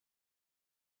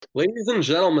Ladies and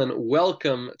gentlemen,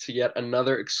 welcome to yet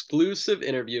another exclusive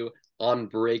interview on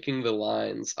Breaking the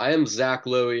Lines. I am Zach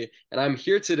Lowy, and I'm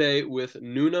here today with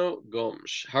Nuno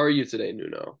Gomes. How are you today,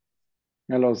 Nuno?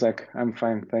 Hello, Zach. I'm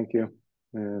fine. Thank you.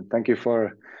 Thank you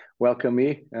for welcoming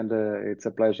me, and it's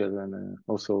a pleasure and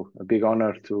also a big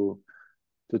honor to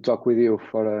talk with you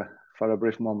for a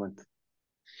brief moment.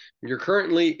 You're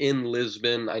currently in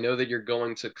Lisbon. I know that you're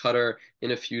going to Qatar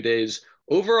in a few days.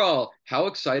 Overall, how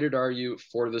excited are you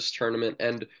for this tournament?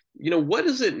 And, what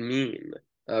does it mean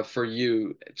for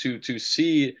you to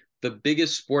see the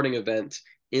biggest sporting event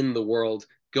in the world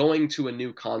going to a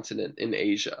new continent in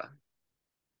Asia?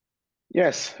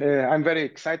 Yes, I'm very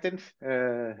excited.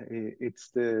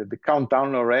 It's the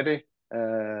countdown already.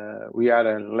 We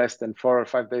are less than 4 or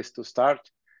 5 days to start,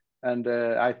 and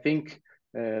I think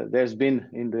there's been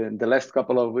in the last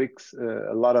couple of weeks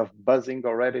a lot of buzzing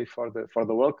already for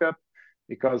the World Cup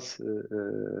because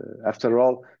after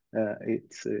all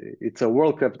it's a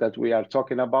World Cup that we are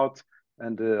talking about,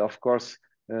 and of course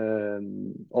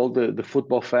all the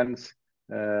football fans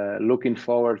looking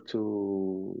forward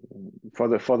to for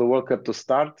the World Cup to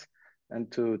start and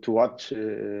to watch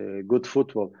good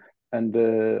football. And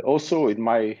also in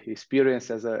my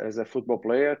experience as a football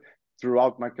player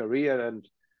throughout my career, and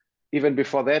even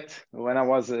before that, when I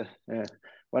was a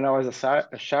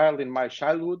child in my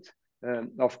childhood,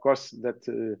 of course that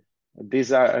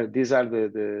these are the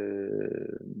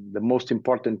most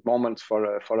important moments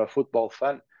for a football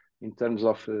fan in terms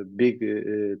of big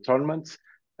tournaments.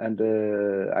 And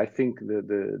I think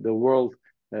the world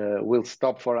will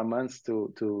stop for a month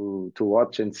to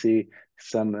watch and see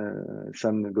some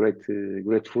great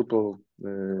football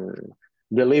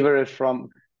delivered from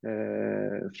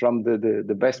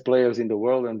the best players in the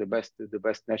world and the best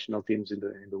national teams in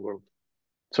the world.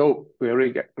 So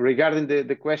regarding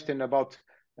the question about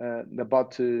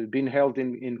being held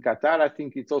in Qatar, I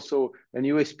think it's also a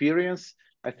new experience.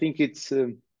 I think it's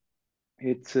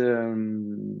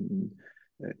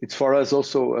for us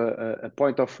also a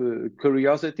point of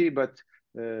curiosity, but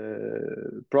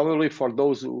probably for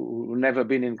those who never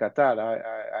been in Qatar.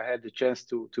 I had the chance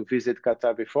to visit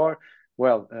Qatar before.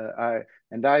 Well, I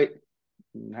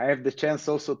have the chance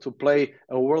also to play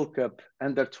a World Cup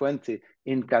under 20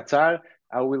 in Qatar.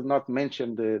 I will not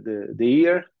mention the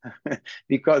year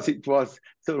because it was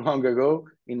so long ago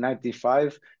in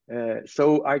 '95.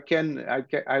 So I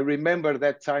remember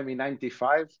that time in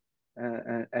 '95,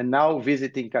 and now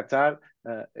visiting Qatar,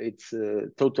 it's a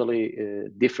totally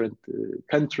different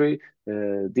country,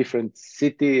 different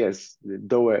city as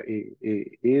Doha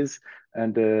is,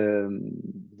 and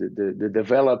the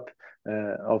develop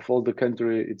of all the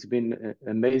country. It's been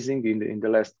amazing in the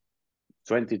last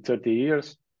 20, 30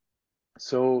 years.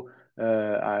 So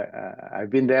I've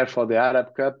been there for the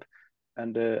Arab Cup,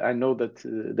 and I know that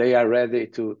they are ready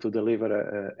to deliver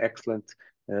an excellent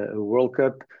World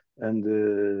Cup. And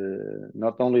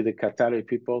not only the Qatari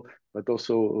people, but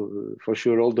also for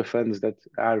sure all the fans that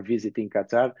are visiting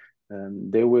Qatar,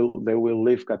 they will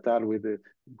leave Qatar with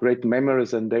great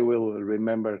memories, and they will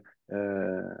remember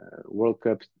World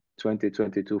Cup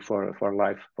 2022 for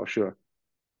life for sure.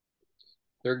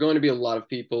 There are going to be a lot of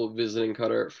people visiting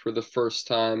Qatar for the first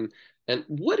time. And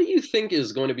what do you think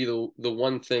is going to be the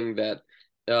one thing that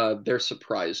they're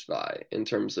surprised by in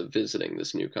terms of visiting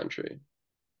this new country?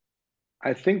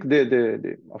 I think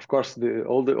the of course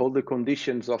all the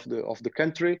conditions of the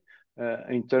country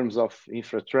in terms of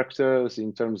infrastructures,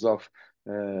 in terms of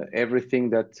everything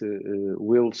that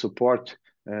will support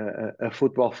a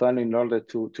football fan in order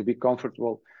to be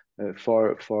comfortable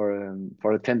for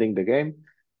attending the game.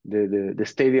 The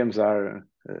stadiums are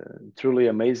truly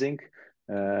amazing,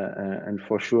 and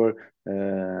for sure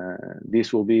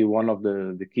this will be one of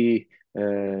the key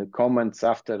comments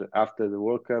after the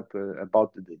World Cup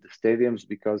about the stadiums,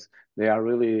 because they are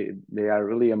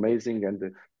really amazing,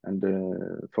 and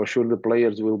for sure the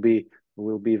players will be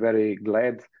very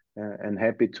glad and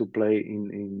happy to play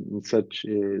in such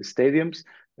stadiums.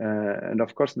 And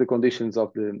of course, the conditions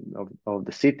of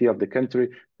the city, of the country,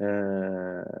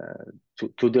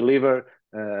 to deliver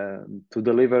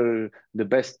the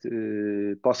best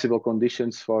possible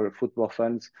conditions for football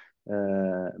fans.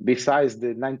 Besides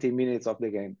the 90 minutes of the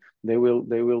game, they will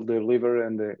deliver,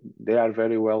 and they are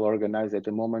very well organized at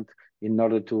the moment in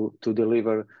order to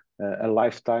deliver a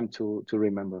lifetime to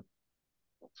remember.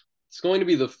 It's going to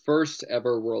be the first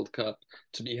ever World Cup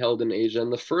to be held in Asia, and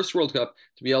the first World Cup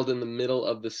to be held in the middle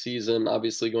of the season,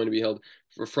 obviously going to be held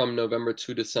from November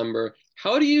to December.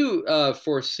 How do you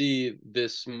foresee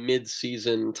this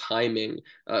mid-season timing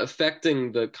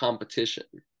affecting the competition?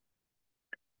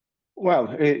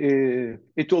 Well,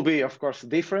 it will be, of course,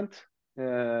 different.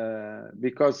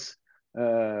 because,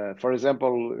 for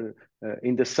example,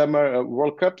 in the summer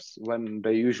World Cups, when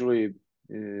they usually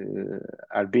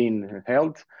are being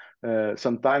held,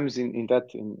 sometimes in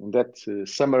that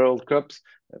summer World Cups,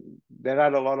 there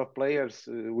are a lot of players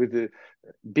with a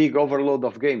big overload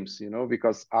of games,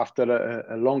 because after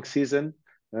a long season,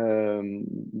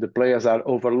 the players are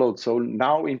overloaded. So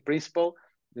now, in principle,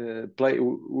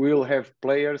 we'll have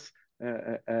players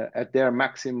at their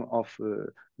maximum of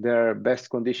their best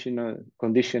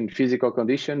physical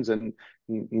conditions, and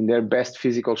in their best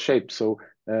physical shape. So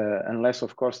unless,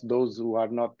 of course, those who are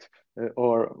not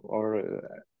or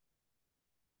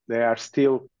they are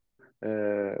still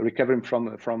recovering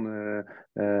from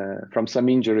some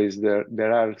injuries.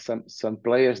 There are some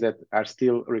players that are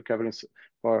still recovering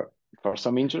for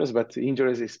some injuries, but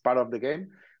injuries is part of the game.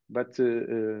 But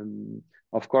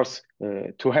of course,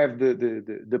 to have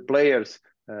the players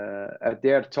at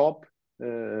their top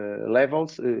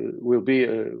levels will be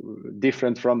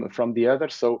different from the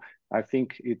others. So I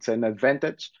think it's an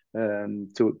advantage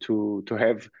to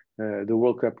have the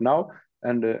World Cup now.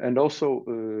 And also,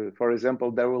 for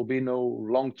example, there will be no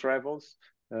long travels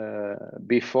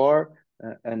before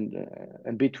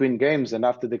and between games and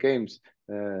after the games,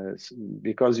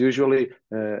 because usually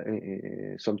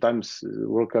sometimes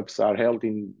World Cups are held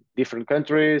in different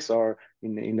countries or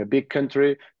in a big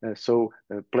country, so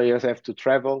players have to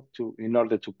travel in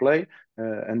order to play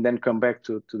and then come back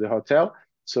to the hotel.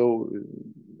 So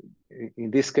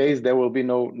in this case, there will be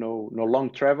no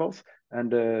long travels,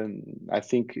 and I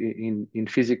think in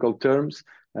physical terms,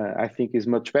 I think is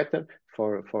much better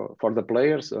for the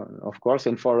players, of course,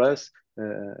 and for us,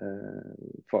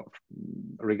 for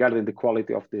regarding the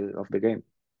quality of the game.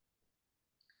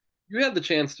 You had the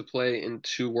chance to play in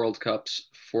two World Cups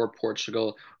for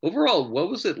Portugal. Overall, what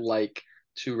was it like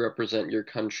to represent your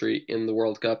country in the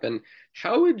World Cup, and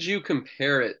how would you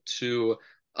compare it to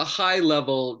a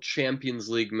high-level Champions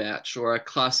League match or a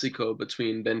Clásico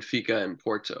between Benfica and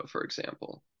Porto, for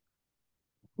example?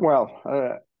 Well,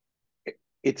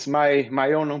 it's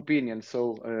my own opinion.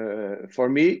 So for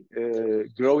me,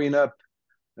 growing up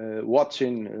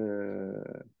watching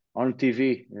on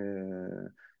TV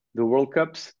the World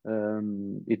Cups,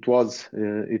 it was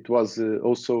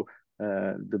also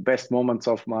the best moments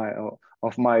of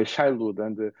my childhood,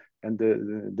 and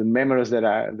the memories that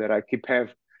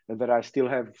I still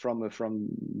have from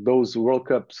those World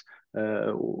Cups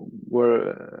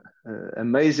were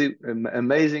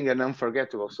amazing and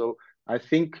unforgettable. So I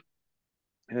think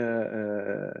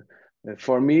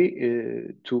for me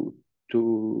to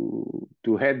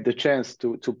have the chance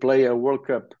to play a World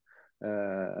Cup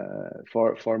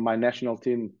for my national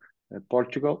team,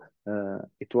 Portugal,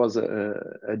 it was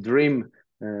a dream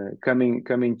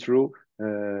coming true,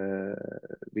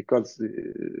 because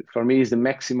for me is the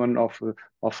maximum of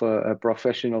a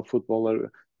professional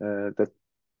footballer, that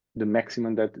the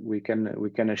maximum that we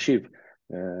can achieve.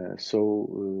 There's,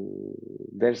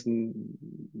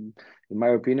 in my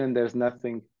opinion, there's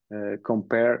nothing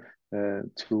compare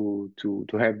to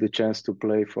have the chance to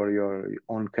play for your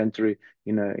own country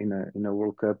in a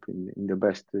World Cup, in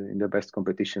the best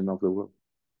competition of the world.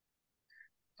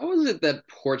 How is it that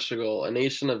Portugal, a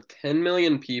nation of 10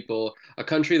 million people, a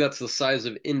country that's the size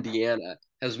of Indiana,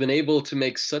 has been able to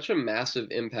make such a massive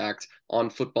impact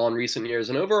on football in recent years?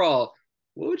 And overall,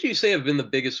 what would you say have been the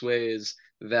biggest ways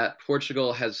that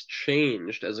Portugal has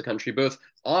changed as a country, both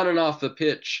on and off the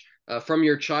pitch, from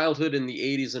your childhood in the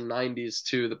 80s and 90s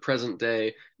to the present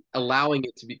day, allowing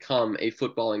it to become a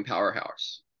footballing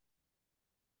powerhouse?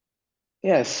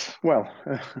 Yes, well,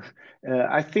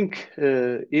 I think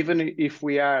even if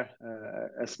we are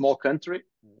a small country,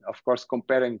 of course,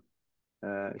 comparing,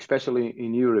 especially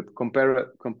in Europe,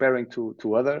 comparing to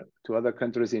other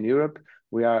countries in Europe,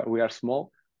 we are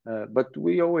small, but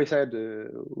we always had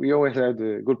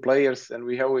good players, and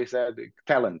we always had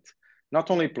talent. Not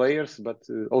only players, but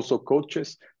also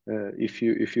coaches. If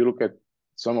you look at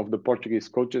some of the Portuguese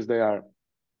coaches, they are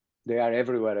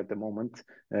everywhere at the moment,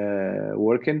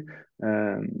 working.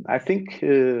 I think,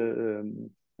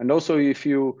 and also if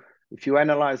you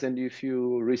analyze and if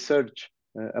you research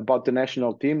about the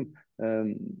national team,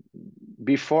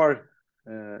 before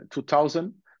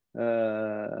 2000,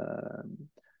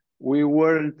 we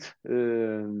weren't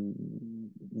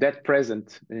that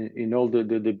present in all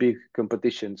the big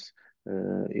competitions.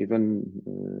 Even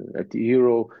at the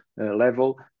Euro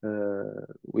level,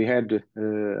 we had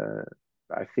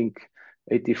I think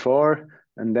 84,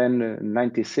 and then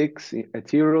 96 at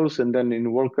Euros, and then in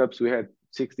World Cups we had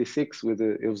 66 with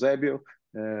Eusebio,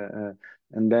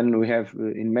 and then we have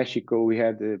in Mexico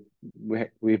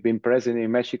we've been present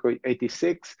in Mexico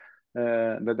 86,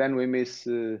 but then we miss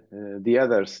the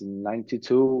others,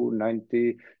 92,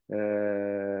 90,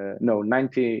 no,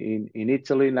 90 in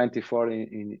Italy, 94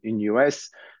 in US,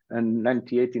 and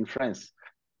 98 in France.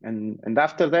 And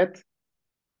after that,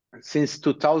 since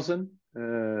 2000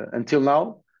 until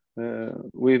now,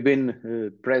 we've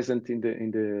been present in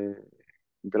the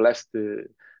last in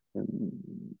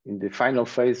the final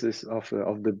phases of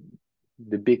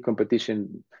the big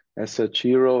competition as such,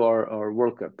 Euro or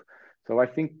World Cup. So I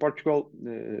think Portugal,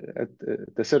 at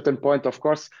a certain point, of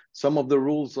course, some of the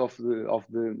rules of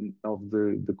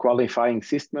the qualifying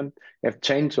system have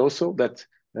changed. Also, that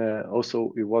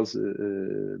also it was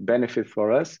a benefit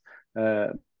for us.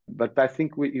 But I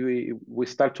think we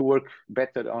start to work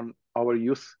better on our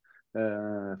youth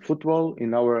football,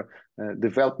 in our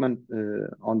development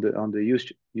on the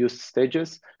youth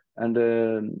stages, and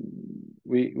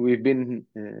we've been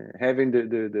having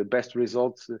the best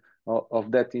results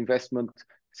of that investment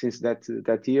since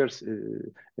that years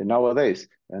nowadays,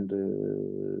 and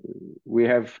we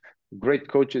have great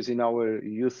coaches in our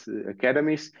youth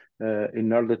academies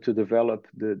in order to develop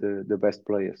the best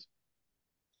players.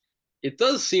 It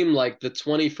does seem like the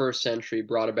 21st century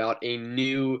brought about a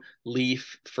new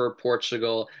leaf for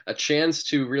Portugal, a chance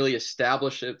to really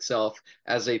establish itself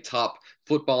as a top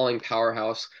footballing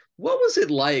powerhouse. What was it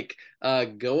like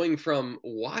going from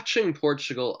watching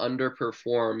Portugal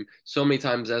underperform so many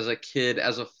times as a kid,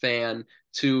 as a fan,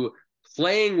 to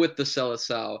playing with the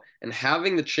Seleção and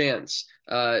having the chance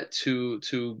to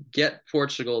get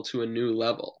Portugal to a new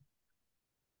level?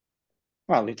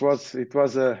 Well, it was an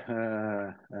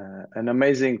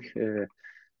amazing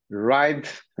ride,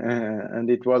 and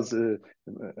it was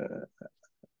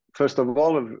first of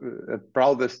all a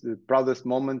proudest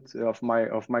moment of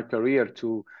my career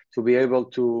to be able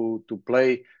to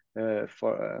play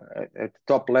for at the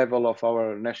top level of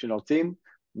our national team,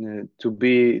 to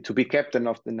be captain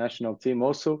of the national team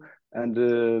also, and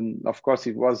of course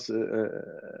it was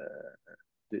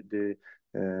the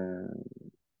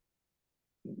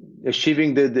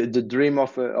achieving the dream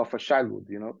of a childhood.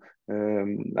 You know,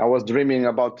 I was dreaming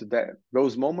about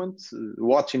those moments,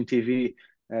 watching TV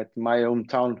at my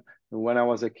hometown when I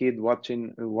was a kid,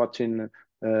 watching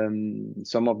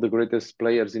some of the greatest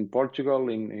players in Portugal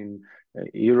in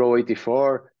Euro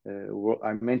 '84.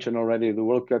 I mentioned already the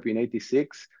World Cup in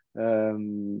 '86,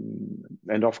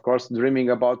 and of course dreaming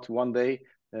about one day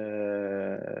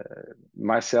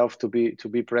myself to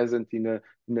be present in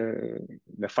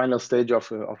the final stage of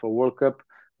a World Cup.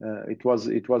 It was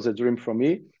a dream for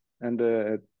me, and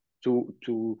to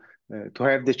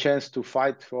have the chance to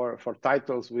fight for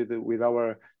titles with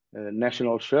our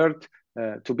national shirt,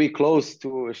 to be close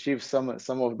to achieve some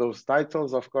of those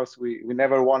titles. Of course, we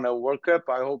never won a World Cup.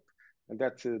 I hope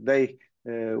that they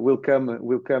will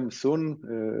come soon.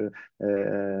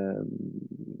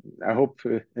 I hope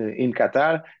in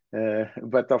Qatar,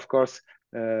 but of course,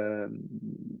 to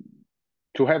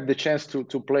have the chance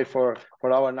to play for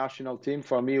our national team,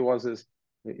 for me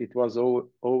it was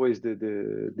always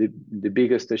the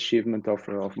biggest achievement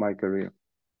of my career.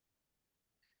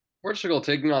 Portugal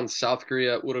taking on South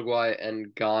Korea, Uruguay,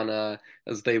 and Ghana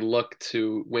as they look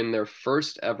to win their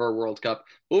first ever World Cup.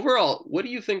 Overall, what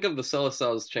do you think of the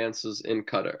Seleção's chances in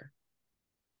Qatar?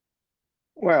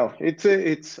 Well,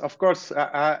 it's of course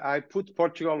I put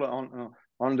Portugal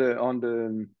on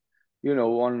the you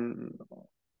know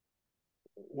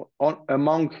on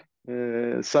among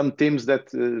some teams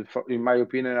that in my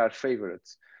opinion are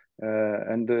favorites,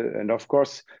 and of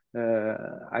course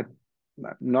I,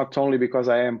 not only because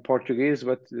I am Portuguese,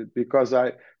 but because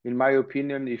in my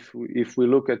opinion, if we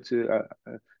look at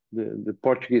the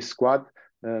Portuguese squad,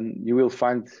 you will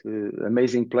find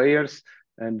amazing players,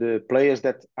 and players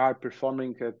that are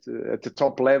performing at the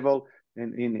top level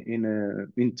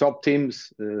in top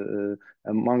teams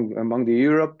among the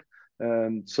Europe.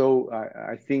 So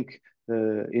I think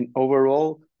in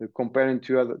overall, comparing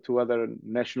to other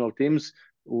national teams,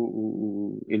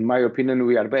 in my opinion,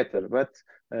 we are better. But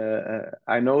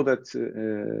I know that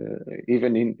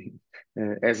even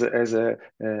as a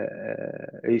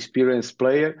experienced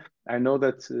player, I know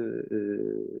that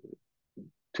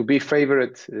to be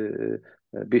favorite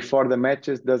before the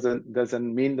matches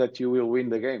doesn't mean that you will win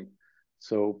the game.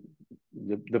 So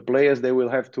the players, they will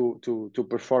have to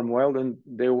perform well, and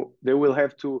they will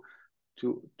have to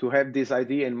have this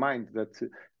idea in mind that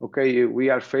okay, we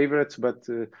are favorites, but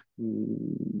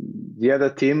the other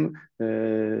team,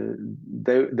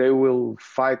 they will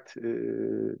fight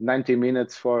 90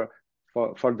 minutes for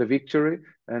the victory,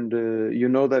 and you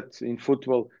know that in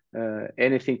football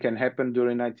anything can happen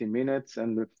during 90 minutes,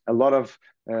 and a lot of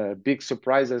big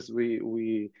surprises.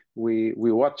 We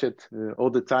watch it all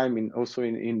the time, also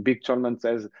in big tournaments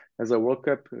as a World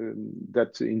Cup.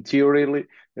 That in theory,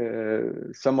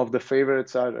 some of the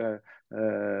favorites are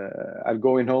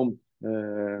going home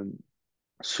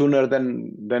sooner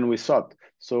than we thought.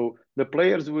 So the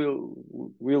players will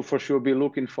for sure be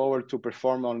looking forward to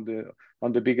perform on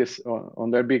their biggest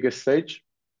stage,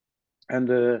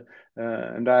 and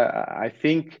I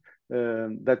think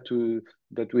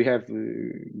that we have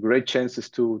great chances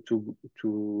to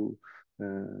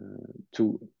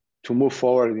move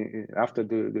forward after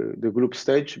the group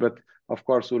stage. But of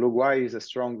course, Uruguay is a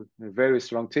very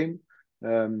strong team.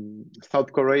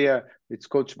 South Korea, it's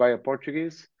coached by a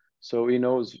Portuguese, so he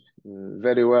knows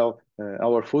very well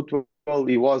our football.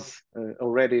 He was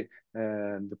already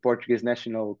the Portuguese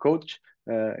national coach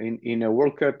in a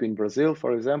World Cup in Brazil,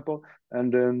 for example,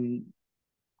 and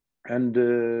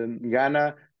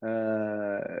Ghana,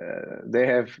 they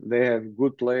have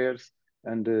good players,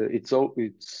 and it's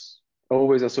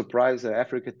always a surprise. The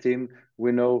Africa team,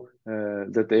 we know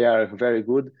that they are very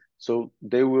good, so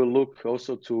they will look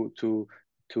also to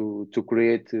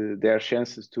create their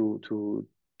chances to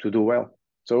do well.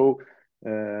 So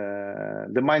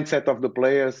the mindset of the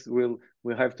players will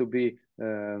have to be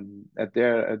at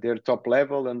their top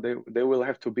level, and they will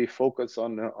have to be focused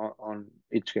on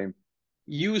each game.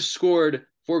 You scored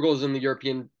 4 goals in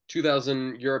the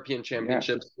 2000 European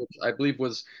Championships, which I believe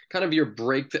was kind of your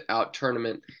breakout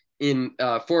tournament in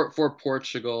for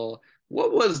Portugal.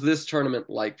 What was this tournament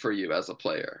like for you as a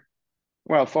player?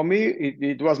 Well, for me,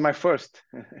 it was my first.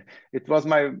 It was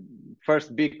my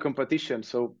first big competition,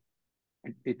 so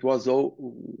it was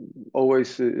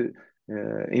always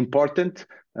important,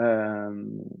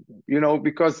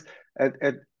 because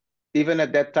even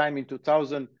at that time in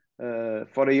 2000,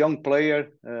 for a young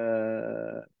player,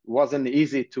 wasn't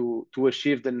easy to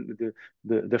achieve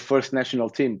the first national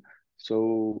team.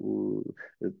 So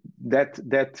that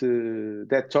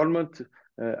tournament,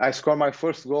 I scored my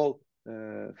first goal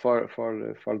for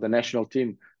the national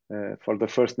team, for the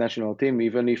first national team.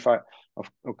 Even if I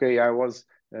was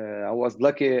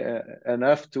lucky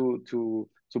enough to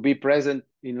be present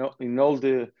in all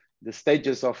the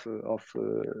stages of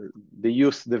the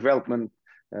youth development.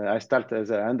 I started as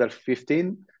a under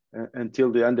 15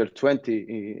 until the under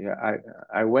 20.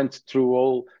 I went through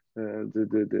all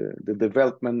the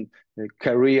development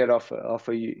career of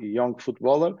a young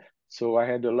footballer. So I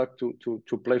had the luck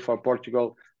to play for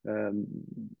Portugal a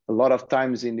lot of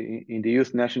times in the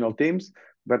youth national teams.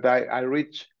 But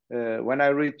when I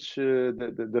reached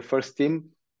the first team,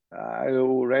 I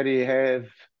already have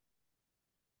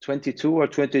 22 or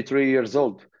 23 years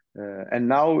old. And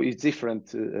now it's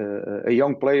different. A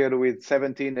young player with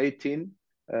 17, 18,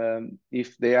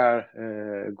 if they are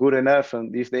good enough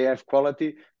and if they have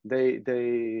quality, they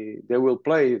will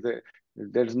play.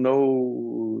 There's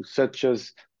no such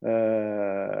as,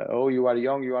 you are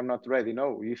young, you are not ready.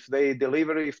 No, if they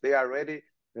deliver, if they are ready,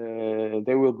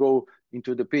 they will go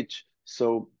into the pitch.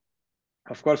 So,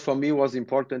 of course, for me, it was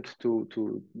important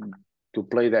to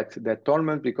play that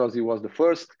tournament because it was the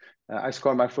first. I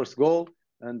scored my first goal,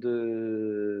 and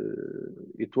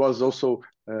it was also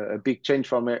a big change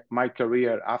for my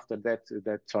career after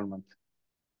that tournament.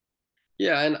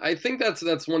 Yeah, and I think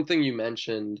that's one thing you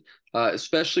mentioned,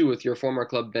 especially with your former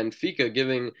club Benfica,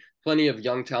 giving plenty of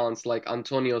young talents like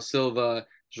Antonio Silva,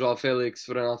 João Felix,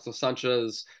 Renato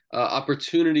Sanchez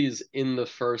opportunities in the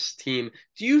first team.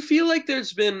 Do you feel like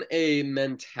there's been a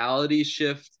mentality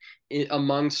shift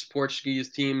amongst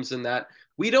Portuguese teams in that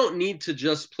we don't need to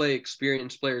just play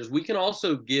experienced players? We can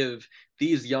also give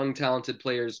these young, talented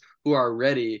players who are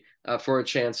ready for a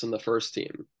chance in the first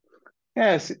team.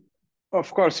 Yes,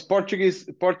 of course, Portuguese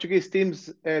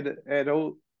teams had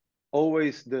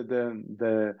always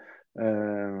they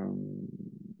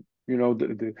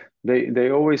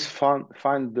always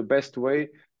find the best way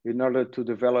in order to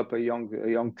develop a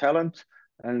young talent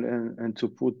and to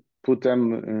put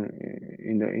them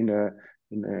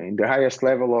in the highest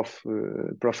level of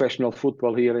professional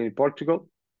football here in Portugal.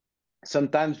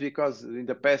 Sometimes because in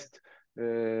the past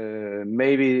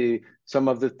maybe some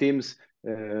of the teams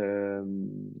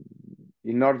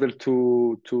in order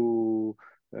to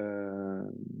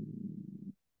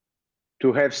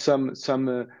have some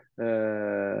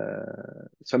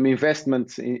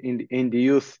investments in the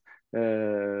youth,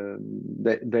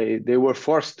 they were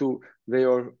forced to.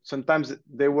 Sometimes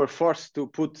they were forced to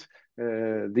put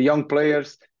the young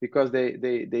players because they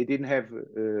didn't have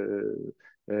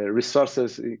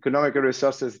economic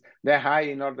resources that high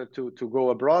in order to go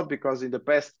abroad, because in the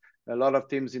past A lot of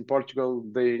teams in Portugal,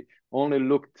 they only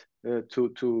looked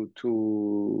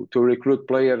to recruit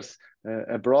players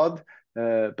abroad.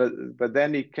 But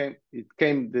then it came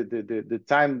the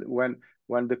time when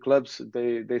the clubs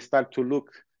they start to look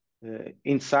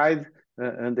inside,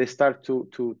 and they start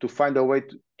to find a way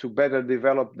to better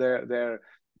develop their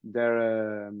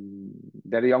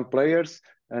young players,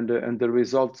 and the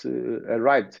results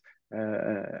arrived.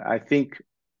 I think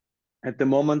at the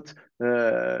moment,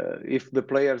 if the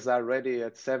players are ready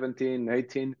at 17,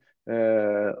 18,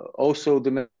 also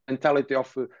the mentality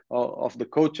of the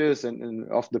coaches and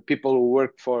of the people who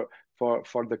work for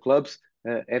the clubs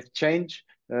have changed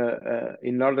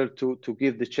in order to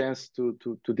give the chance to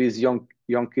these young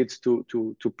kids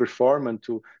to perform and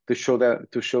to show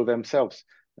themselves.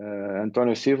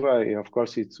 Antonio Silva, of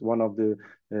course, it's one of the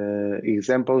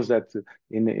examples that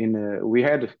we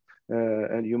had.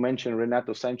 And you mentioned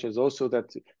Renato Sanchez also,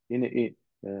 that in a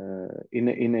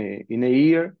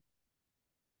year,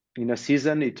 in a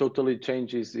season, it totally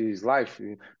changes his life.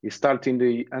 He started in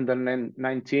the under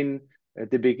 19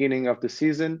 at the beginning of the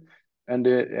season,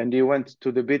 and he went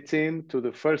to the B team, to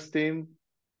the first team,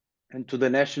 and to the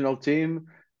national team,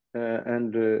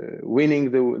 and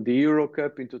winning the Euro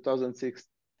Cup in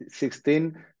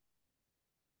 2016.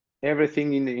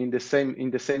 Everything in the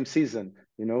same season,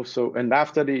 you know. So, and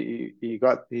after he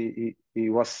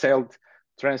was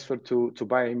transferred to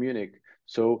Bayern Munich.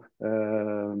 So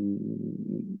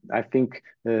I think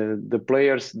the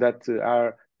players that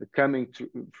are coming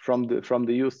from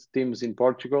the youth teams in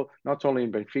Portugal, not only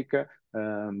in Benfica,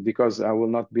 because I will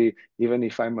not be, even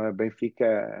if I'm a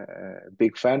Benfica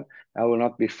big fan, I will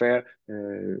not be fair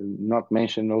not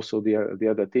mention also the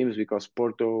other teams, because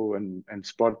Porto and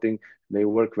Sporting, they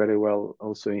work very well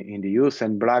also in the youth,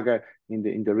 and Braga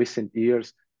in the recent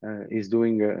years is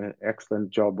doing an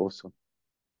excellent job also.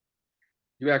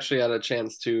 You actually had a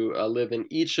chance to live in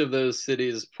each of those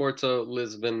cities: Porto,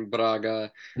 Lisbon,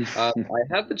 Braga. I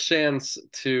had the chance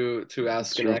to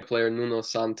ask an ex-player, Nuno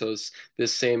Santos,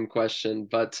 this same question.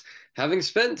 But having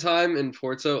spent time in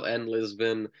Porto and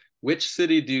Lisbon, which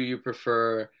city do you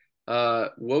prefer?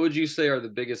 What would you say are the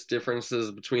biggest differences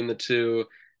between the two?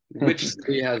 Which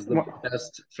city has the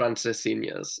best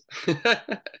francesinhas?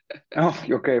 Oh,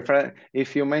 okay.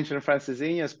 If you mention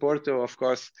francesinhas, Porto, of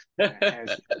course,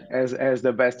 has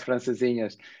the best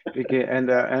francesinhas.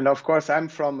 And of course, I'm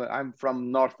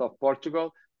from north of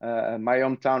Portugal. My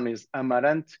hometown is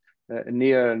Amarante,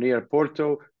 near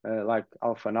Porto, like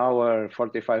half an hour,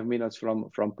 45 minutes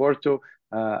from Porto.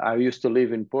 I used to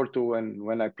live in Porto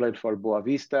when I played for Boa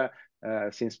Vista,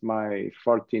 since my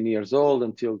 14 years old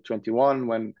until 21,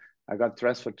 when I got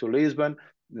transferred to Lisbon.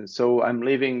 So I'm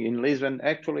living in Lisbon.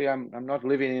 Actually, I'm not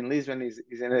living in Lisbon. Is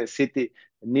in a city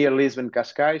near Lisbon,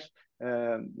 Cascais.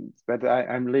 But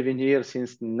I'm living here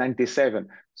since '97.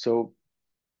 So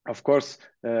of course,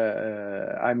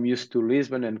 I'm used to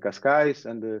Lisbon and Cascais,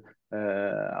 and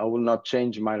I will not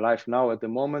change my life now at the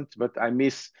moment. But I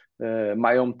miss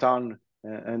my hometown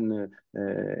and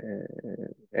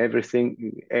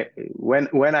everything.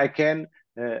 When I can,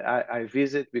 I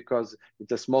visit, because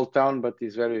it's a small town, but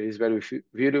it's very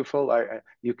beautiful.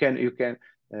 You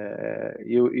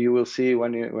will see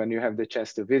when you have the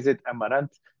chance to visit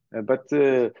Amarante. But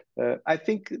I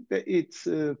think that it's.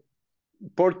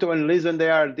 Porto and Lisbon,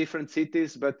 they are different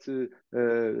cities, but in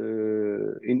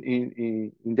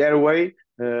their way,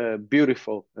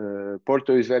 beautiful.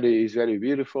 Porto is very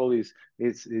beautiful.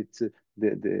 It's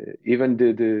even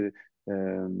the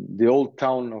old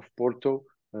town of Porto.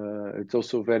 It's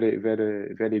also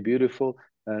very beautiful,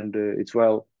 and it's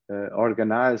well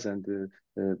organized, and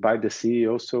by the sea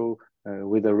also,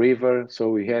 with a river.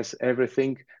 So it has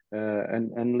everything.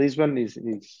 And Lisbon is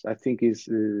I think it's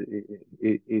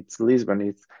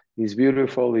Lisbon. It's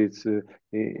beautiful. I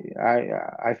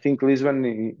think Lisbon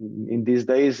in these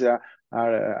days are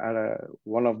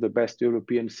one of the best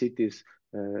European cities.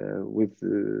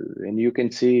 And you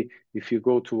can see, if you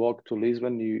go to walk to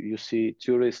Lisbon, you see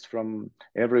tourists from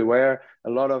everywhere. A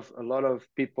lot of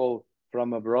people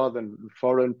from abroad and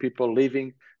foreign people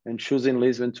living and choosing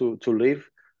Lisbon to live.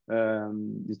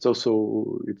 It's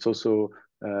also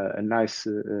a nice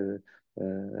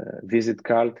visit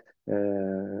card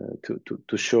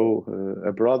to show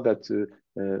abroad that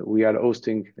we are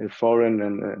hosting foreign,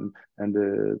 and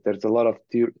there's a lot of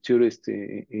tourists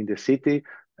in the city,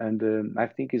 and I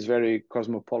think it's very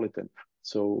cosmopolitan.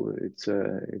 So it's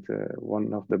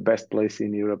one of the best places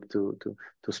in Europe to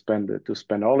spend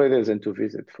holidays and to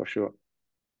visit, for sure.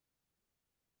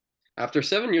 After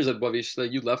 7 years at Boavista,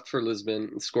 you left for Lisbon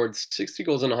and scored 60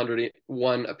 goals in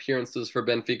 101 appearances for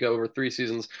Benfica over 3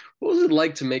 seasons. What was it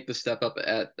like to make the step up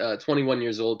at 21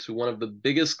 years old to one of the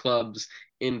biggest clubs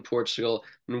in Portugal?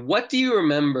 And what do you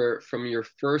remember from your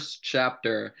first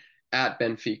chapter at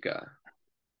Benfica?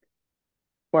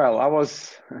 Well, I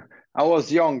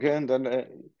was young, and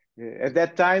at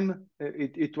that time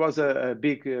it was a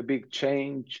big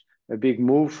change, a big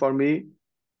move for me.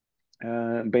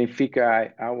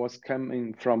 Benfica, I was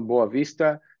coming from Boa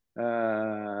Vista.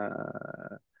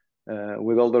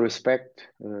 With all the respect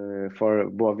for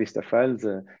Boa Vista fans,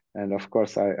 and of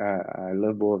course I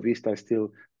love Boa Vista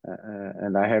still,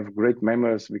 and I have great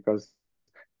memories because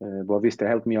Boa Vista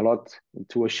helped me a lot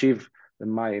to achieve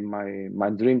my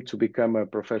dream to become a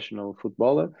professional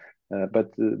footballer.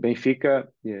 But Benfica,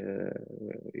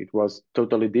 it was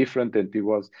totally different, and it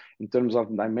was in terms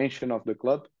of dimension of the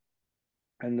club.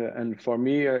 And for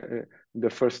me, the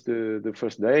first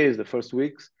days, the first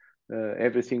weeks,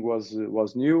 everything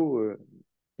was new.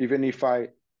 Even if I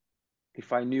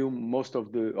knew most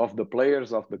of the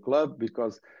players of the club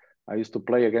because I used to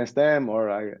play against them,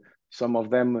 or I some of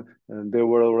them they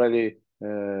were already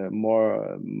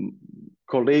more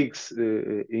colleagues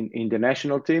in the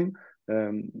national team.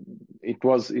 It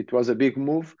was a big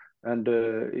move, and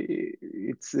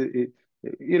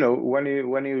you know when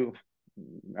you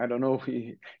I don't know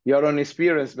your own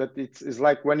experience, but it's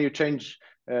like when you change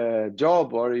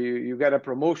job or you get a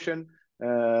promotion,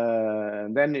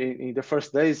 and then in the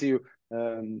first days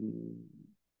um,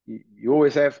 you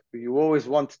always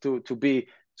want to be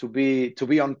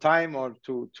on time or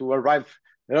to arrive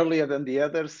earlier than the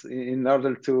others in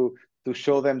order to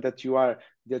show them that you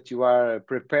are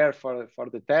prepared for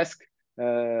the task.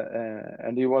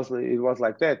 And it was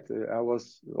like that. I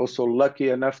was also lucky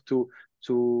enough to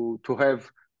have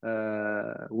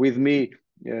with me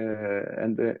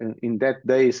and in that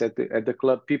days at the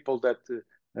club people that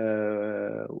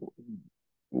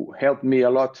helped me a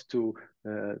lot to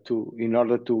in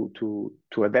order to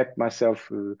adapt myself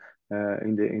in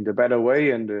the better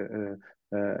way and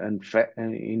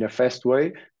in a fast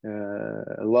way.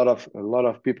 A lot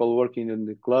of people working in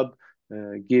the club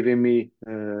giving me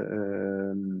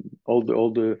all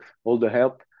the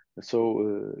help.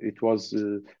 So it was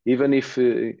even if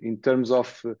in terms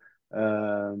of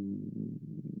um,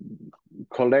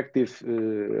 collective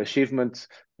achievements,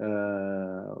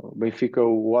 Benfica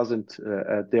wasn't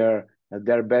at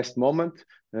their best moment.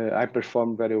 I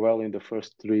performed very well in the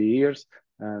first 3 years,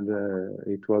 and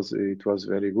it was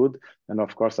very good. And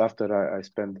of course, after I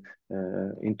spent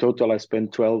in total I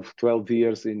spent 12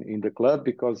 years in the club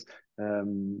because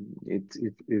it's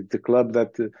the club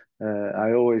that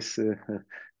I always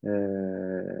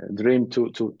dreamed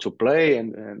to play,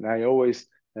 and I always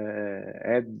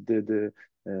had the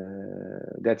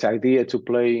that idea to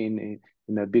play in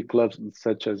a big club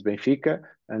such as Benfica,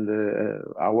 and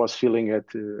I was feeling at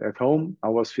home. I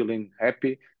was feeling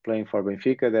happy playing for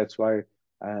Benfica. That's why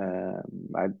uh,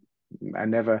 I I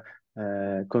never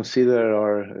consider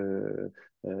or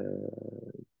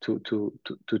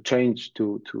to change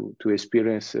to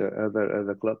experience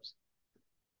other clubs.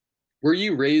 Were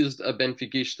you raised a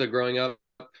Benfiquista growing up?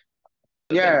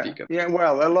 Yeah, Benfica. yeah.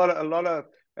 Well, a lot of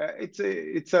it's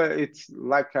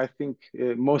like I think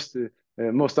most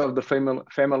of the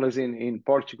families in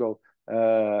Portugal.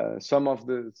 Some of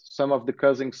the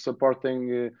cousins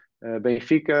supporting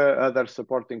Benfica, others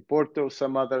supporting Porto,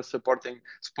 some others supporting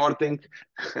Sporting,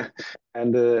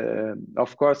 and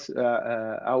of course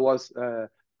I was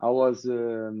I was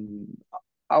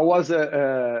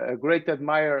a great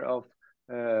admirer of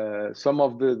some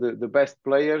of the best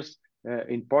players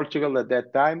in Portugal at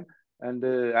that time, and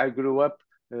I grew up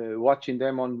watching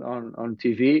them on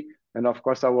TV, and of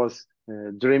course I was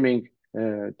dreaming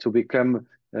to become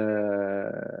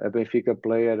a Benfica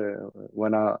player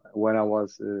when I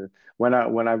was when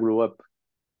I grew up.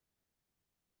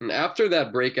 And after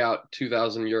that breakout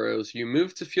 2,000 euros, you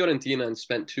moved to Fiorentina and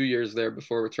spent 2 years there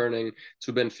before returning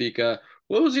to Benfica.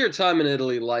 What was your time in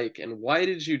Italy like, and why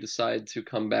did you decide to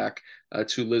come back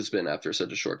to Lisbon after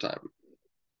such a short time?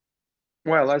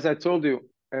 Well, as I told you,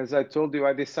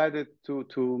 I decided to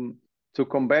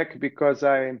come back because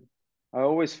I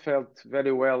always felt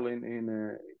very well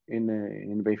in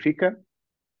Benfica,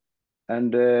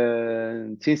 and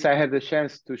since I had the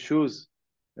chance to choose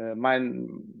my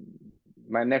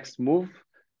next move,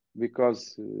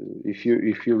 because if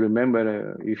you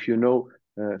remember if you know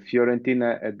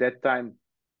Fiorentina at that time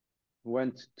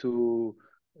went to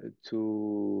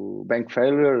bank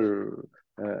failure,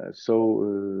 so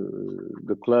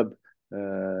the club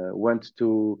went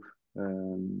to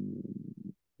um,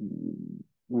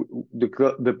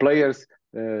 the players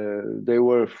they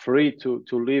were free to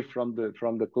leave from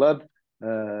the club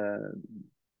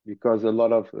because a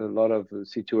lot of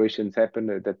situations happened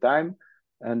at the time,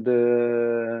 and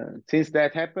since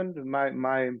that happened,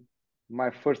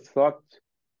 my first thought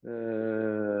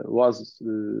was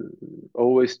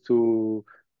always to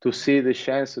see the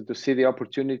chance, to see the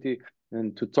opportunity,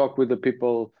 and to talk with the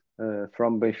people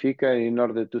from Benfica in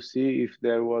order to see if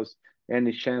there was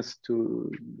any chance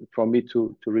for me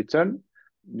to return,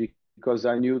 because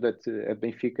I knew that at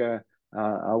Benfica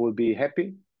I would be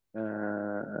happy,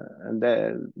 and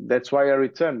that's why I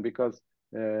returned, because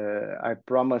I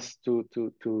promised to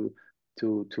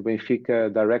Benfica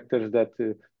directors that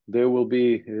they will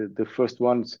be the first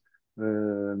ones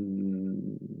who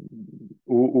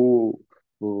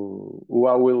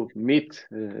I will meet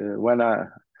when I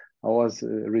was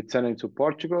returning to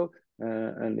Portugal,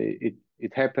 and it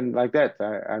happened like that.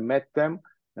 I met them,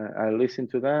 I listened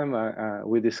to them,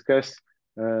 we discussed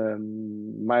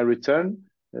my return.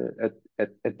 At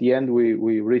the end,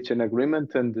 we reached an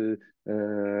agreement, and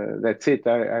that's it.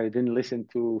 I didn't listen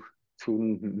to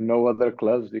no other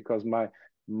clubs, because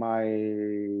my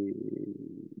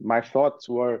thoughts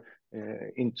were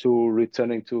into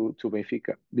returning to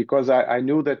Benfica, because I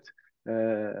knew that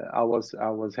I was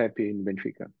happy in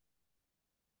Benfica.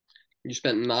 You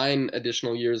spent 9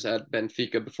 additional years at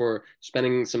Benfica before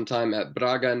spending some time at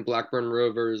Braga and Blackburn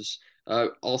Rovers.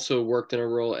 Also worked in a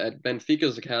role at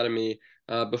Benfica's academy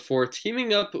before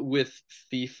teaming up with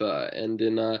FIFA, and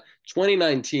in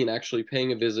 2019 actually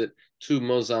paying a visit to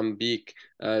Mozambique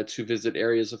to visit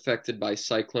areas affected by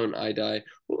Cyclone Idai.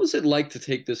 What was it like to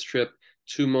take this trip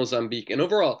to Mozambique? And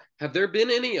overall, have there been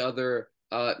any other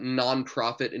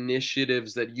nonprofit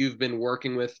initiatives that you've been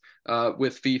working with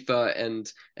FIFA,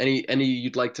 and any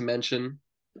you'd like to mention?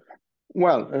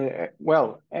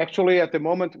 Well, actually, at the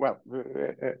moment,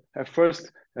 at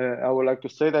first, I would like to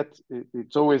say that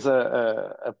it's always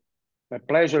a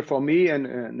pleasure for me,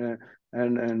 and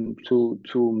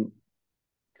to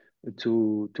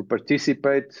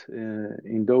participate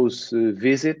in those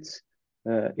visits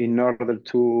in order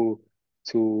to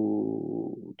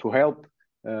help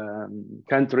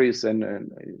countries,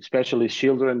 and especially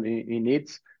children in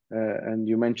needs. And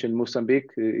you mentioned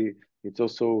Mozambique. It's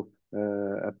also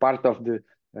a part of the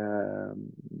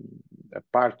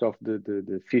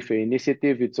FIFA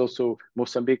initiative. It's also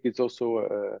Mozambique. It's also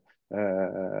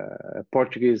a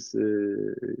Portuguese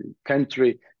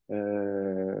country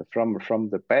from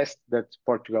the past, that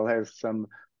Portugal has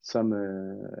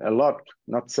a lot,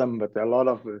 not some, but a lot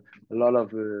of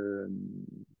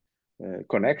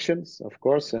connections, of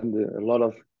course, and a lot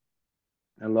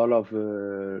of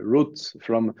roots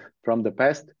from the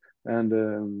past, and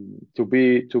to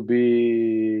be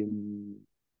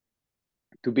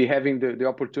having the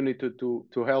opportunity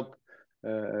to help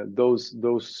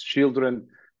those children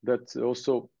that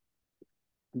also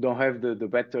don't have the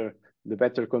better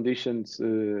conditions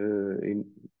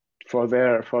for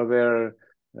their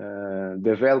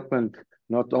development,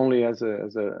 not only as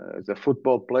a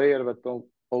football player, but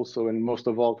also, and most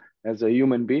of all, as a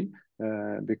human being,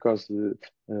 because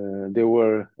they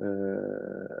were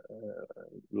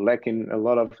lacking a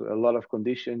lot of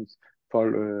conditions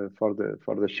for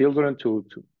the children to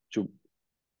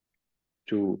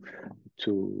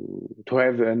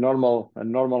have a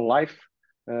normal life.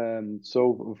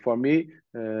 So for me,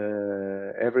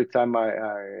 every time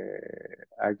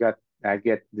I get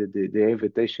the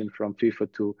invitation from FIFA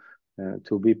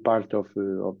to be part of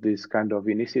these kind of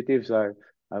initiatives, I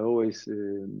always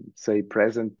say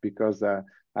present, because I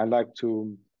like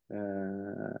to.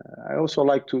 I also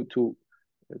like to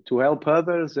help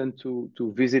others, and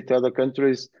to visit other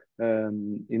countries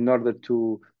in order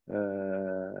to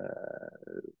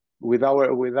with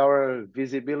our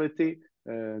visibility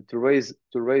to raise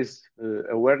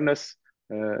awareness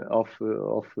of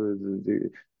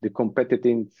the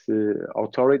competent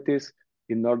authorities,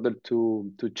 in order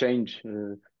to change,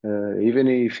 even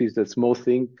if it's a small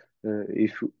thing.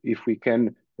 If we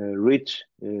can reach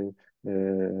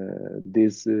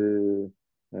these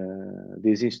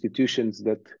institutions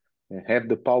that have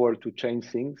the power to change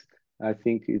things, I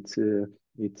think it's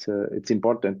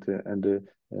important, and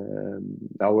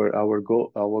our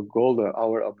goal,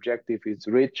 our objective is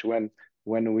reached when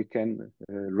we can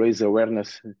raise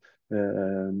awareness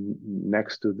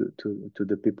next to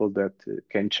the people that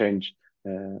can change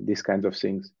these kinds of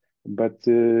things. But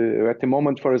at the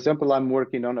moment, for example, I'm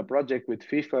working on a project with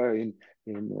FIFA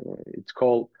it's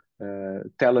called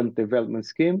Talent Development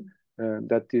Scheme,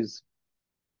 that is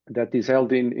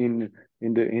held in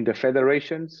the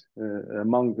federations,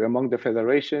 among the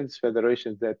federations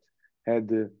that had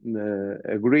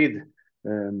agreed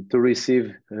to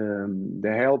receive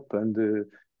the help and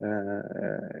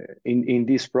in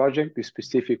this project, this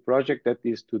specific project that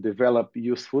is to develop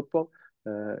youth football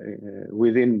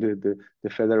within the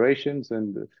federations,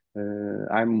 and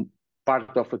I'm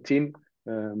part of a team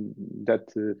that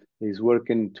is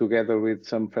working together with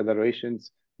some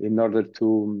federations in order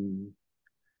to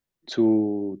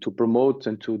promote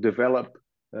and to develop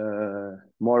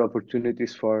more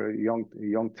opportunities for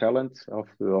young talents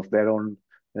of their own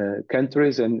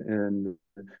countries, and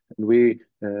we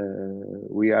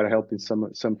are helping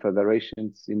some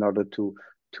federations in order to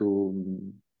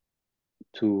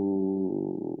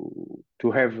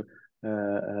have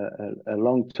a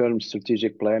long-term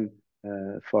strategic plan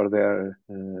for their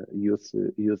youth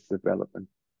development.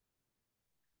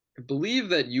 I believe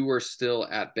that you were still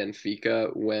at Benfica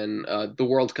when the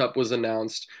World Cup was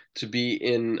announced to be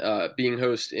being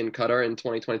host in Qatar in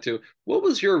 2022. What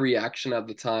was your reaction at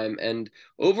the time? And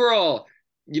overall,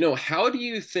 how do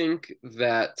you think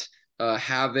that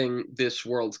having this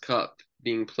World Cup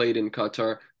being played in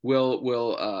Qatar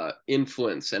will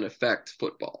influence and affect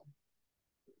football?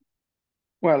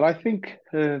 Well, I think,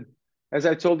 as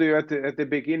I told you at the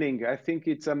beginning, I think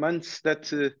it's a month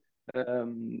that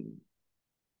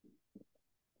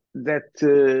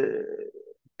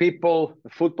people,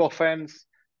 football fans,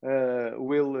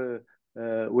 will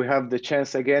have the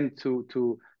chance again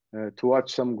to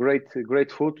watch some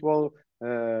great football,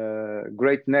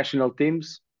 great national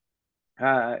teams.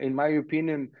 In my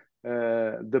opinion,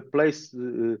 the place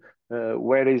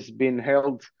where it's been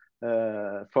held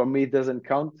for me doesn't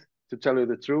count, to tell you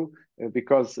the truth,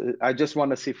 because I just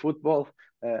want to see football,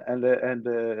 and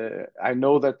I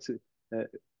know that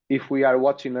if we are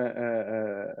watching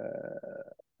a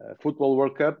football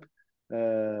World Cup,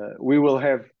 we will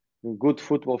have good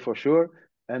football for sure,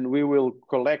 and we will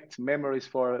collect memories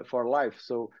for life.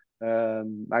 So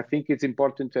I think it's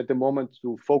important at the moment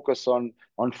to focus on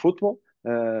football,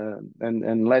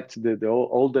 and let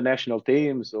all the national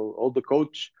teams, all the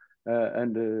coach,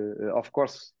 and of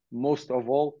course most of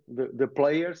all the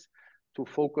players, to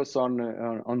focus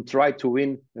on try to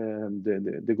win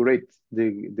the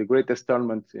greatest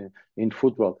tournament in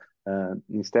football,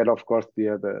 instead of course the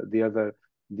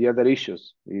other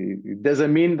issues. It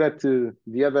doesn't mean that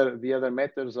the other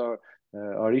matters or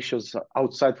issues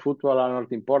outside football are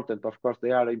not important. Of course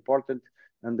they are important,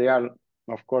 and they are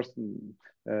of course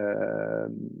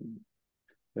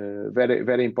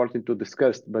very important to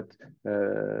discuss, but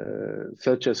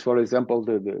such as, for example,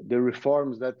 the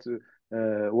reforms that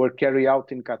were carried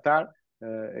out in Qatar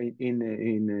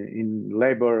in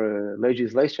labor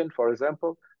legislation, for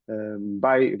example,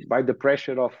 by the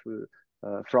pressure of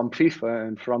from FIFA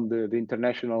and from the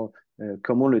international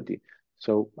community.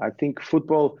 So I think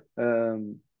football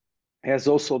has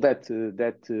also that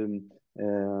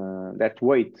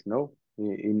weight, no,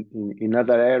 in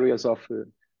other areas of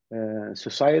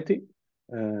society,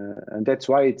 and that's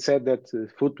why it's said that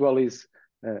football is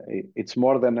it's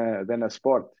more than a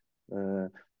sport.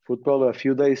 Football, a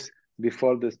few days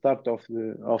before the start of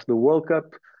the World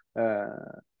Cup,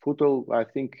 football, I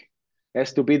think,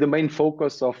 has to be the main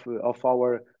focus of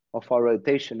our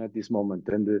attention at this moment,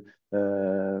 and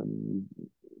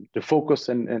the focus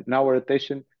and our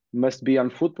attention must be on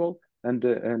football, and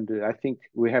I think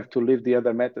we have to leave the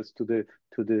other matters to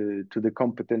the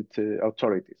competent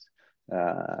authorities.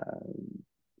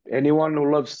 Anyone who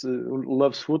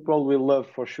loves football will love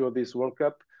for sure this World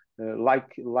Cup,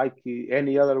 like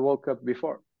any other World Cup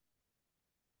before.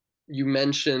 You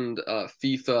mentioned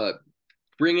FIFA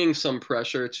bringing some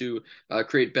pressure to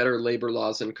create better labor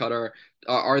laws in Qatar.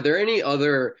 Are there any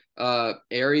other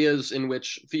areas in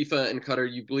which FIFA and Qatar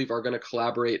you believe are going to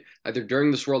collaborate either during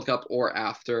this World Cup or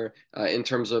after, in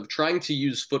terms of trying to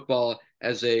use football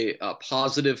as a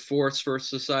positive force for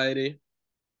society?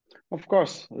 Of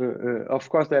course,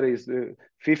 there is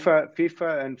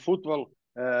FIFA and football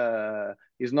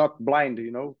is not blind,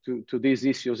 to these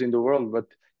issues in the world, but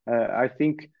I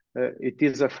think it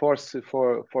is a force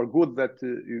for good that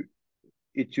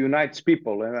it unites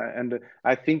people, and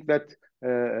I think that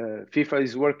FIFA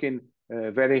is working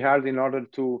very hard in order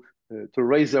to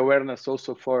raise awareness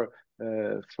also for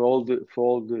all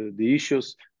the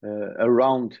issues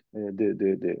around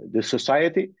the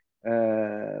society,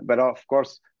 but of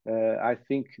course I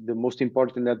think the most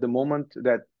important at the moment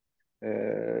that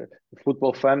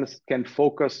football fans can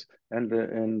focus, and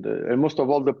most of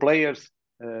all the players,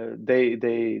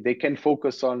 they can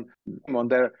focus on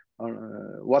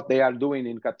what they are doing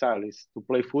in Qatar, is to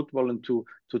play football and to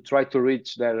try to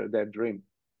reach their dream.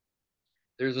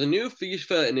 There's a new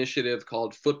FIFA initiative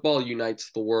called Football Unites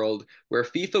the World, where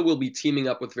FIFA will be teaming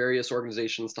up with various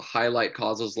organizations to highlight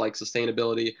causes like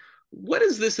sustainability. What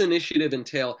does this initiative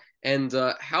entail, and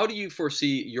how do you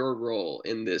foresee your role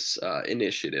in this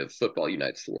initiative, Football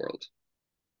Unites the World?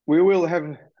 We will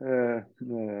have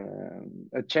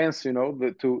a chance,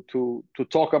 to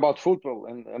talk about football,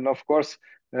 and of course,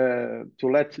 to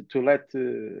let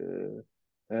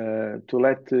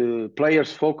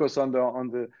players focus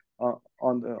on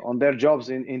on their jobs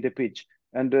in the pitch,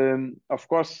 and of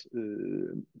course,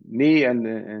 me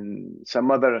and some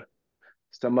other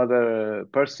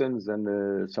persons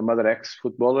and some other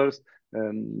ex-footballers,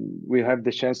 we have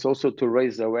the chance also to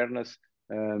raise awareness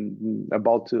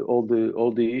about all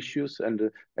the issues.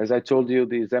 And as I told you,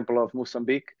 the example of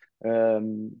Mozambique,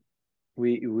 um,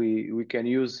 we can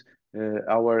use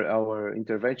our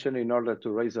intervention in order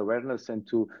to raise awareness and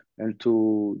to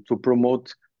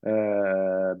promote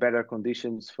better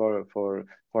conditions for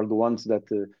the ones that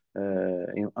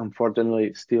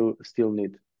unfortunately still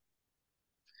need.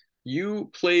 You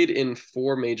played in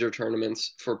four major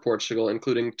tournaments for Portugal,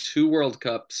 including two World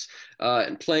Cups,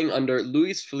 and playing under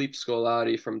Luis Felipe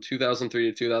Scolari from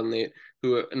 2003 to 2008,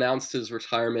 who announced his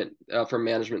retirement from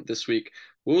management this week.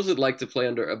 What was it like to play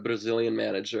under a Brazilian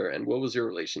manager, and what was your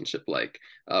relationship like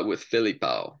with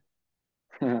Felipao?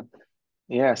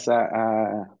 Yes,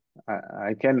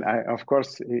 I can. Of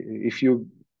course, if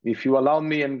you allow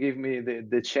me and give me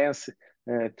the chance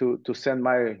to send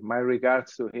my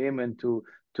regards to him and to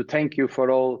thank you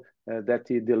for all that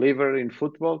he delivered in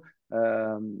football.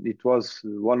 It was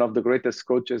one of the greatest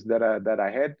coaches that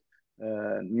I had,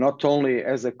 not only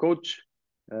as a coach,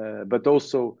 but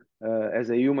also as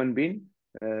a human being.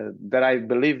 That I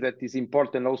believe that is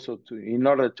important also to in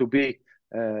order to be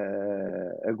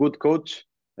a good coach,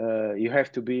 you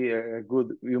have to be a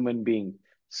good human being.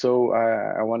 So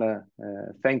I want to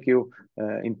thank you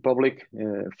in public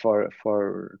for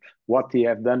what he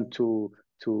have done to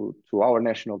our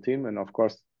national team, and of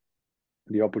course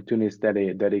the opportunities that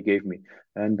he gave me.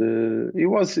 And he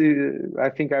was, I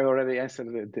think I already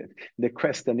answered the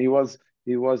question. He was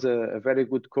a very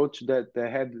good coach that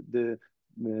had the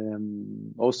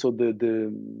also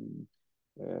the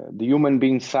human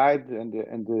being side, and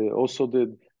also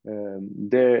the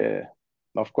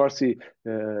of course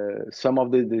some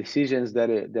of the decisions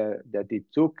that he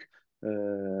took,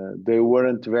 they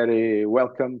weren't very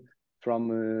welcome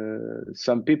from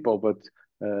some people, but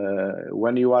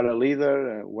when you are a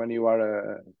leader, when you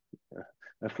are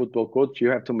a football coach, you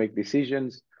have to make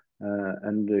decisions,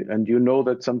 and you know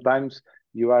that sometimes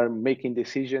you are making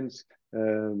decisions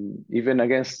even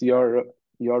against your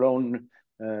own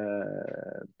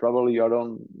probably your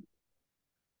own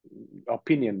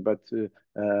opinion. But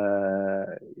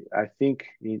I think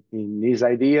in his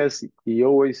ideas, he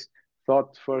always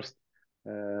thought first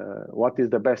what is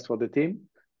the best for the team,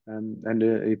 and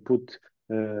he put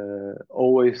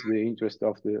always the interest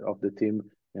of the team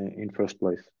in first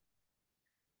place.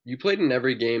 You played in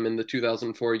every game in the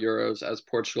 2004 Euros as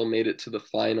Portugal made it to the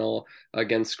final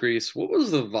against Greece. What was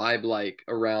the vibe like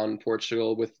around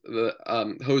Portugal with the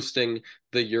hosting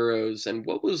the Euros, and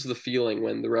what was the feeling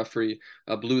when the referee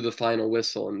blew the final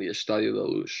whistle in the Estadio da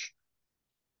Luz?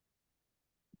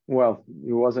 Well,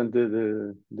 it wasn't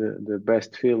the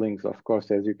best feelings, of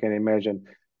course, as you can imagine.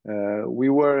 We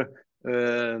were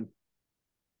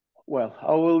well,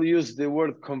 I will use the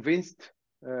word convinced,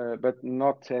 but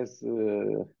not as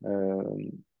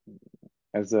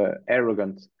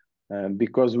arrogant,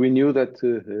 because we knew that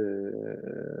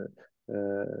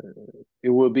it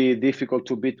will be difficult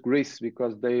to beat Greece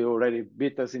because they already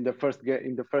beat us in the first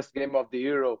game of the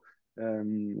Euro.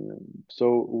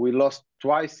 So we lost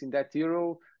twice in that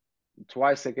Euro,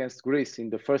 twice against Greece in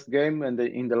the first game and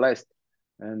in the last,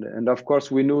 and of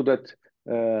course we knew that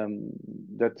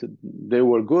that they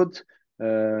were good,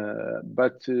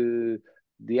 but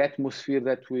the atmosphere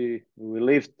that we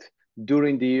lived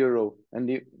during the Euro,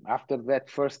 and after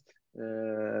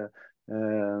uh,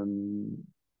 um,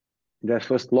 that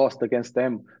first loss against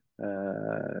them,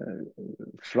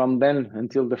 from then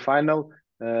until the final,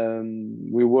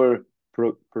 we were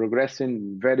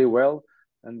progressing very well,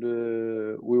 and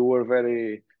we were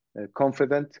very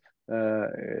confident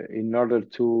in order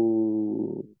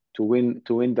to win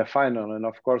the final. And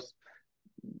of course,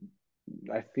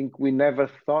 I think we never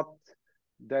thought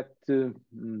that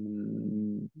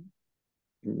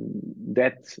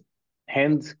that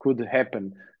hand could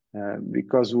happen,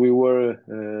 because we were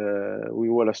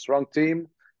a strong team.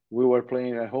 We were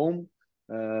playing at home,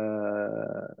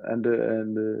 and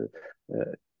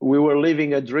we were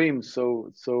living a dream. So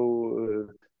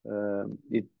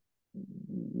it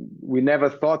we never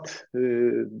thought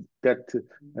that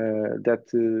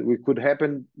we could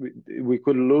happen. We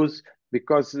could lose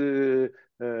because the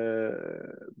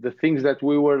things that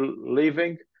we were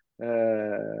living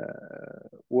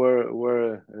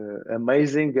were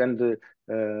amazing, and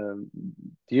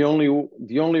the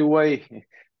only way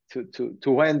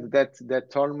to end that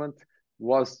tournament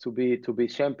was to be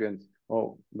champions.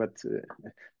 Oh, but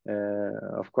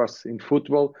of course, in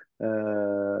football,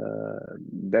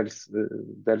 there's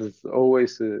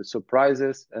always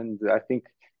surprises, and I think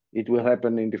it will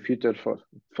happen in the future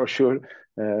for sure.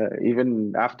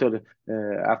 Even after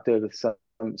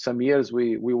some years,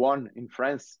 we won in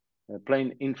France,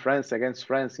 playing in France against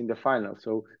France in the final.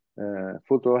 So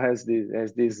football has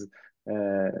these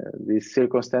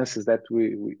circumstances that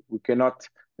we cannot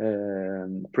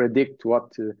predict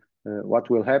what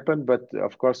will happen. But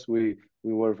of course, we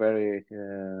were very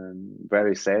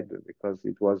sad because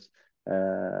it was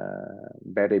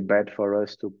very bad for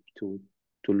us to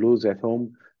lose at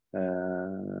home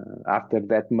after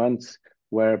that month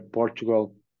where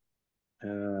Portugal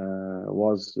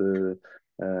was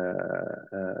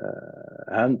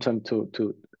anthem to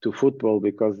football,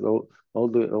 because all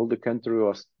the country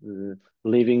was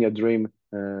living a dream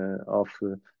of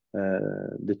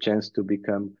the chance to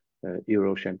become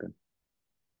Euro champion.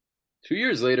 2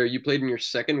 years later, you played in your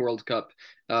second World Cup,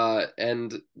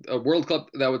 and a World Cup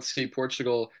that would see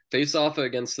Portugal face off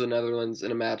against the Netherlands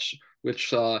in a match which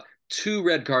saw two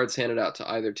red cards handed out to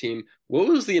either team. What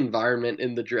was the environment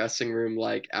in the dressing room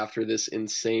like after this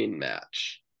insane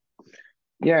match?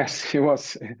 Yes, it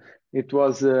was. It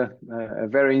was a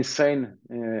very insane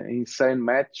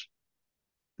match.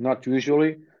 Not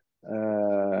usually,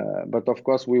 but of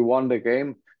course we won the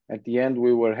game. At the end,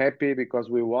 we were happy because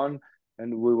we won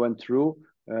and we went through.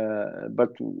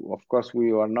 But of course,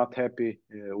 we are not happy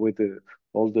with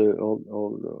all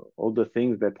the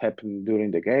things that happened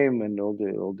during the game, and all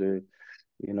the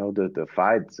the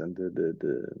fights, and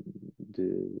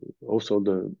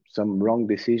also some wrong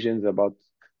decisions about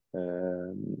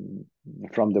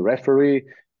from the referee.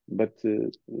 But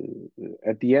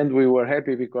at the end, we were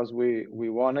happy because we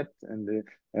won it, and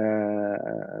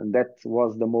that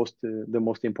was the most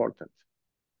important.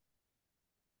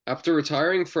 After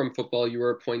retiring from football, you were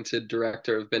appointed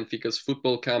director of Benfica's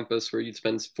football campus, where you'd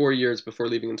spent 4 years before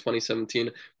leaving in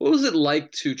 2017. What was it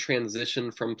like to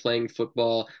transition from playing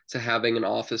football to having an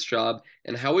office job?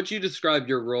 And how would you describe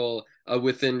your role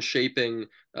within shaping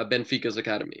Benfica's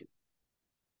academy?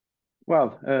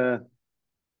 Well,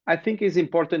 I think it's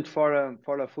important for a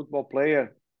football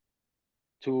player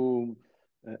to,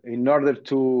 in order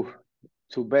to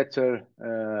better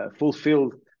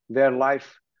fulfill their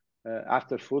life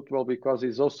after football, because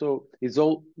it's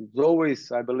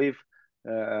always, I believe,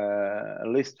 at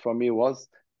least for me, was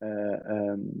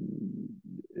a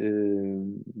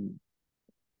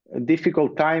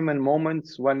difficult time and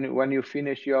moments when you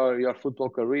finish your football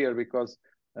career, because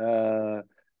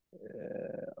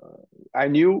I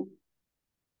knew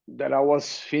that I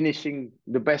was finishing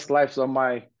the best lives of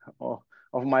my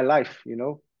life.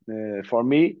 For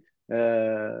me,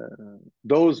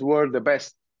 those were the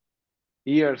best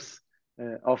years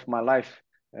of my life,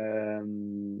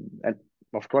 and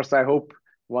of course, I hope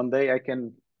one day I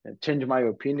can change my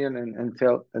opinion and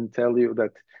tell you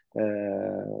that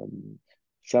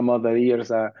some other years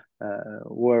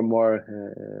were more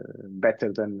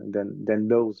better than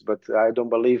those. But I don't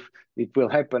believe it will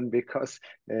happen, because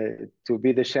to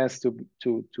be the chance to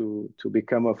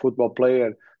become a football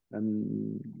player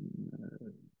and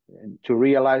to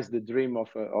realize the dream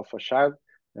of a child,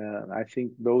 I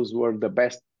think those were the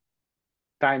best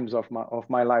times of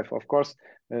my life. Of course,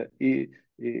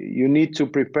 you need to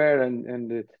prepare,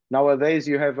 and nowadays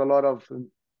you have a lot of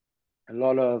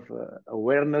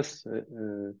awareness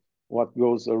what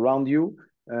goes around you,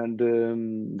 and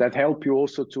that help you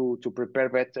also to prepare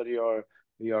better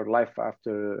your life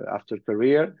after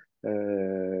career,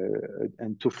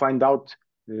 and to find out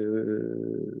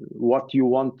what you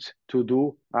want to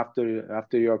do after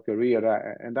your career.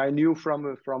 And I knew from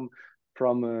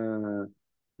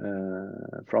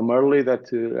early that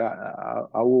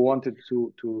I wanted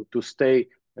to stay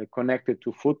connected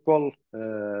to football,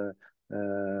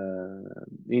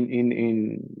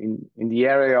 in the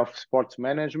area of sports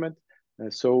management.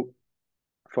 So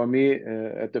for me,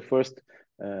 at the first,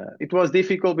 it was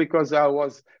difficult because I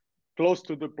was close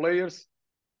to the players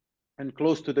and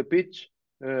close to the pitch,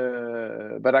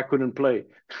 but I couldn't play.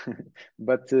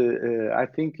 But I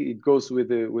think it goes with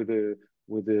the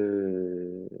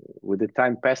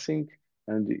time passing,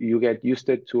 and you get used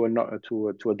to a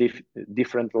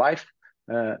different life,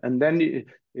 and then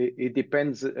it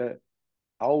depends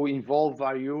how involved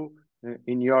are you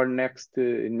in your next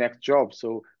job?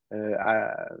 So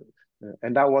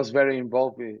and I was very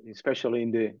involved, especially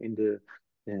in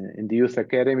the youth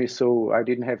academy. So I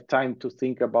didn't have time to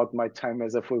think about my time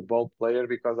as a football player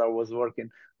because I was working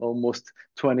almost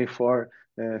 24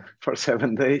 for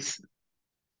 7 days.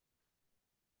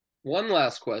 One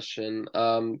last question.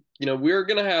 We're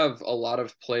going to have a lot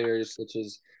of players such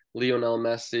as Lionel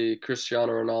Messi,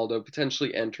 Cristiano Ronaldo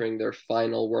potentially entering their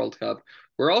final World Cup.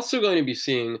 We're also going to be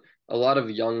seeing a lot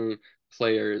of young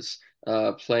players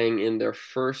playing in their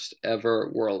first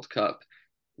ever World Cup.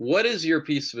 What is your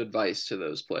piece of advice to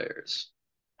those players?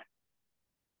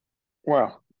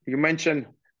 Well, you mentioned,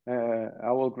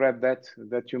 I will grab that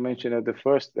you mentioned at the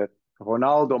first, that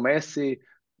Ronaldo, Messi.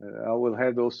 I will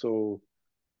add also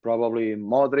probably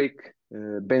Modric,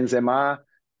 Benzema,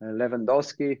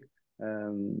 Lewandowski,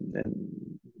 and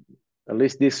at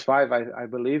least these five, I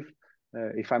believe,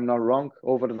 if I'm not wrong,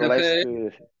 over the last. Pepe,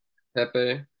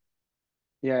 Pepe.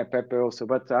 Yeah, Pepe also,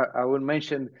 but I will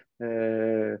mention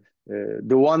the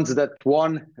ones that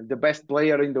won the best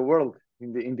player in the world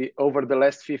in the over the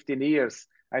last 15 years.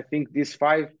 I think these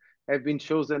five have been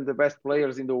chosen the best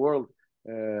players in the world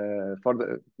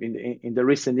for in the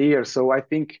recent years. So I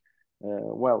think,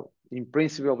 well, in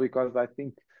principle, because I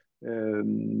think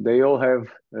they all have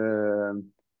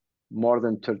more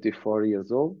than 34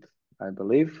 years old, I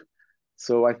believe.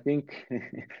 So I think,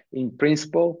 in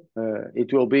principle,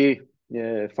 it will be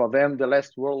for them the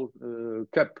last World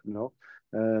Cup,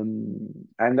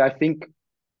 and I think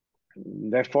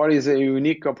therefore is a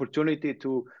unique opportunity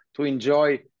to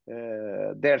enjoy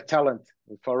their talent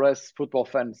for us football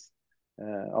fans.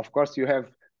 Of course, you have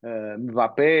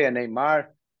Mbappe and Neymar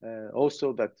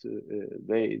also that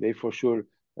they for sure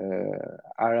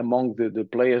are among the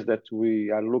players that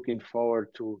we are looking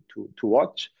forward to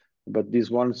watch. But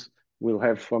these ones will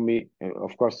have for me,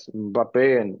 of course,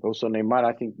 Mbappe and also Neymar.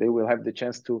 I think they will have the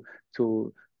chance to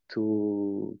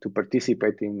to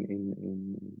participate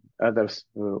in others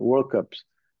World Cups.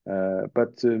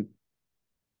 But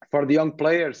for the young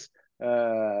players,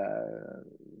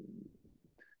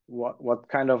 what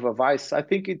kind of advice? I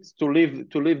think it's to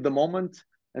live the moment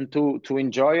and to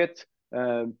enjoy it,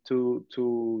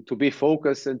 to be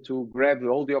focused and to grab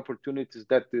all the opportunities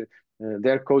that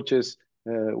their coaches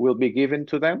will be given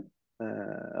to them.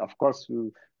 Of course,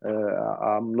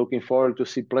 I'm looking forward to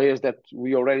see players that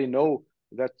we already know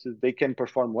that they can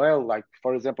perform well, like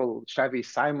for example Xavi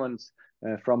Simons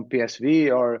from PSV,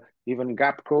 or even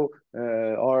Gapco,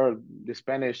 or the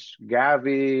Spanish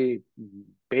Gavi,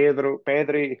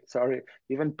 Pedri. Sorry,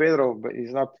 even Pedro, but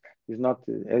he's not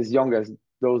as young as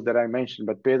those that I mentioned.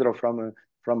 But Pedro from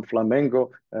Flamengo,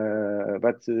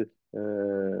 but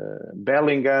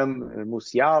Bellingham,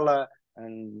 Musiala,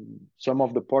 and some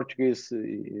of the Portuguese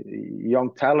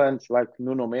young talents like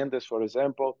Nuno Mendes, for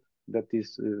example, that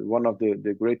is one of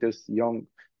the greatest young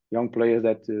players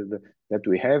that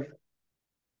we have.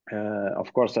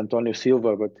 Of course, Antonio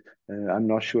Silva, but I'm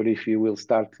not sure if he will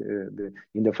start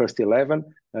in the first 11.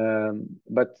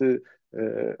 But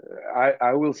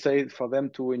I will say for them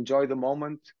to enjoy the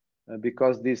moment,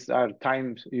 because these are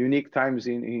unique times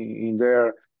in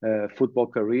their football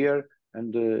career,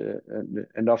 and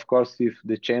of course, if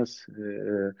the chance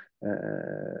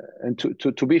and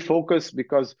to be focused,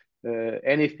 because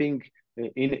anything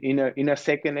in a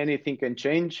second, anything can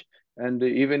change, and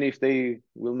even if they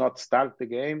will not start the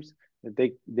games,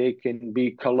 they can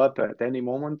be called up at any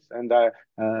moment, and I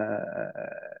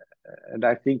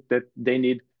think that they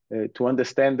need to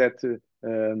understand that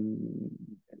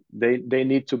they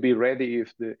need to be ready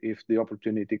if the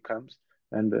opportunity comes,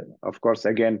 and of course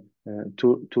again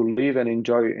to live and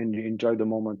enjoy the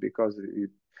moment, because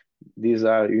these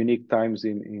are unique times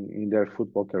in their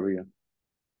football career.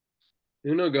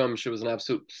 Nuno Gomes, it was an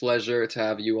absolute pleasure to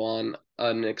have you on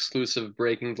an exclusive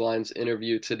Breaking the Lines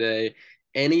interview today.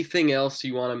 Anything else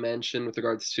you want to mention with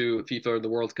regards to FIFA or the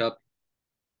World Cup?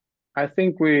 I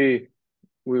think we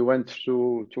went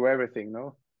through everything.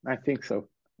 No, I think so.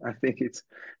 I think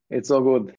it's all good.